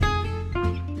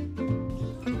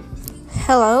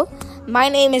Hello, my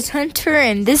name is Hunter,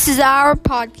 and this is our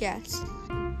podcast.